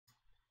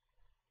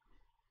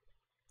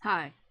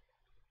Hi.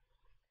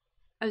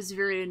 I was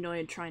very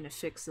annoyed trying to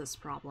fix this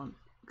problem,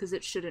 because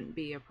it shouldn't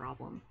be a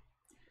problem.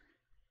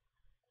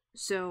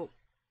 So,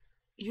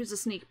 here's a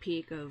sneak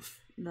peek of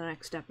the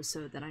next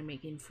episode that I'm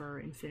making for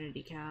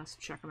InfinityCast.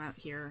 Check them out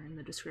here in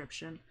the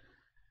description.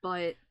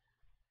 But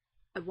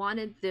I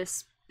wanted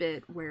this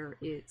bit where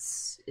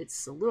it's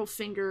a little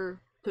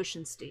finger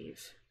pushing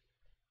Steve,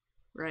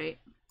 right?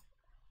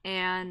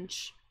 And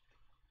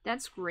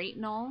that's great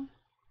and all.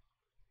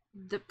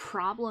 The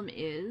problem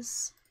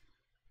is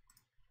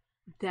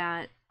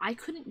that I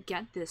couldn't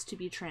get this to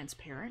be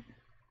transparent.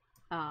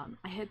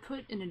 I had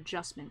put an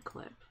adjustment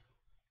clip,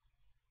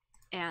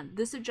 and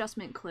this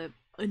adjustment clip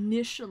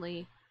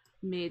initially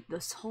made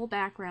this whole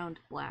background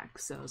black.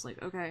 So I was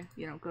like, okay,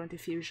 go into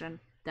Fusion.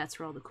 That's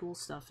where all the cool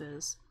stuff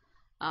is.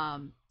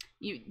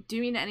 You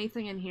doing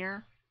anything in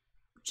here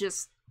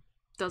just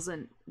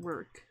doesn't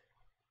work.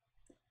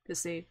 Because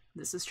see,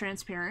 this is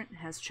transparent,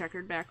 has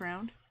checkered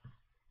background.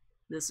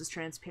 This is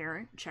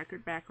transparent,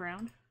 checkered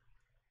background.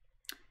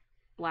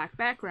 Black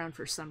background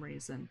for some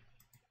reason.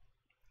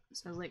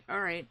 So I was like,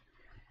 alright.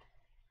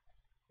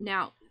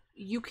 Now,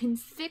 you can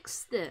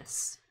fix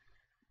this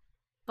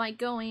by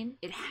going,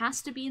 it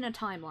has to be in a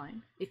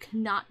timeline. It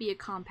cannot be a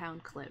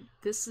compound clip.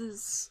 This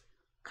is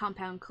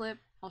compound clip.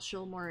 I'll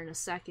show more in a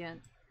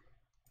second.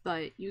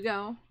 But you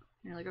go, and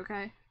you're like,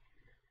 okay.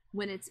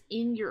 When it's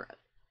in your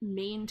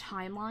main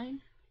timeline,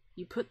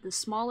 you put the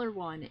smaller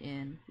one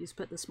in. You just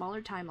put the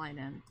smaller timeline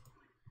in.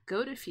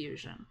 Go to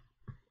Fusion.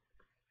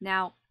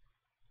 Now,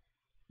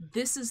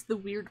 this is the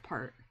weird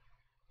part.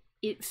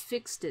 It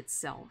fixed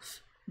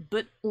itself,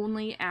 but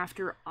only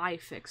after I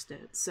fixed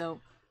it.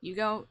 So you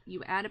go,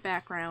 you add a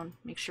background,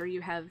 make sure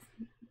you have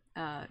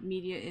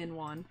media in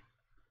one.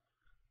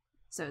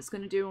 So it's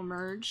going to do a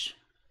merge,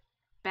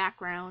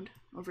 background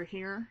over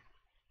here,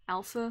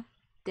 alpha,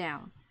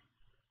 down.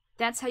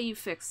 That's how you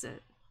fix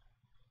it.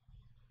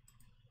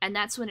 And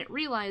that's when it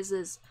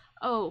realizes,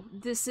 oh,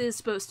 this is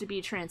supposed to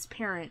be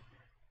transparent.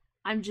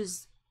 I'm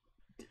just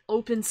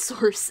open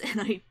source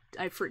and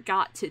I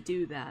forgot to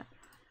do that.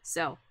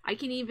 So I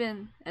can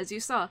even, as you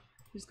saw,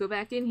 just go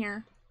back in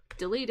here,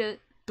 delete it,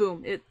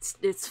 boom,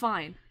 it's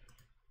fine.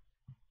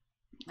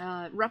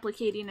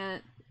 Replicating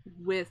it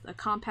with a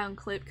compound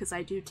clip, because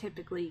I do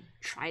typically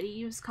try to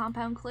use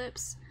compound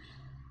clips.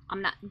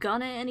 I'm not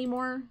gonna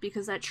anymore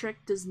because that trick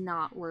does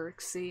not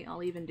work. See,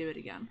 I'll even do it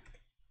again.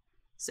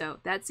 So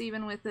that's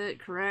even with it,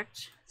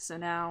 correct? So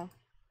now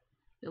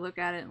you look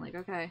at it and like,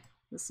 okay,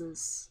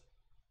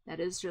 that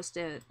is just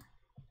it.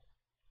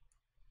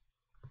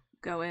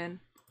 Go in,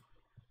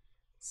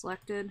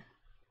 selected,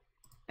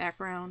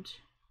 background,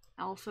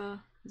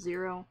 alpha,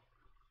 0.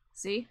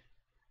 See?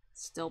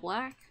 Still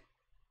black.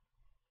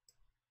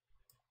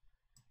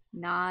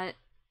 Not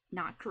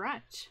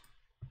correct.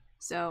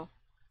 So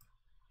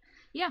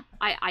yeah,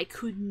 I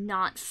could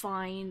not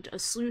find a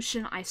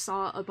solution. I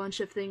saw a bunch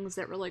of things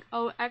that were like,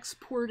 oh,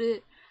 export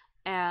it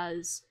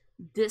as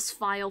this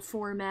file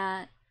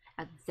format,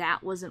 and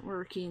that wasn't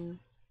working.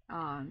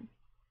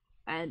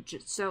 And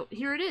just, so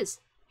here it is.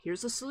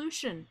 Here's a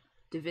solution.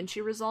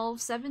 Davinci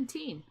Resolve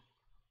 17.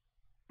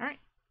 Alright,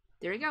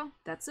 there you go.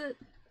 That's it.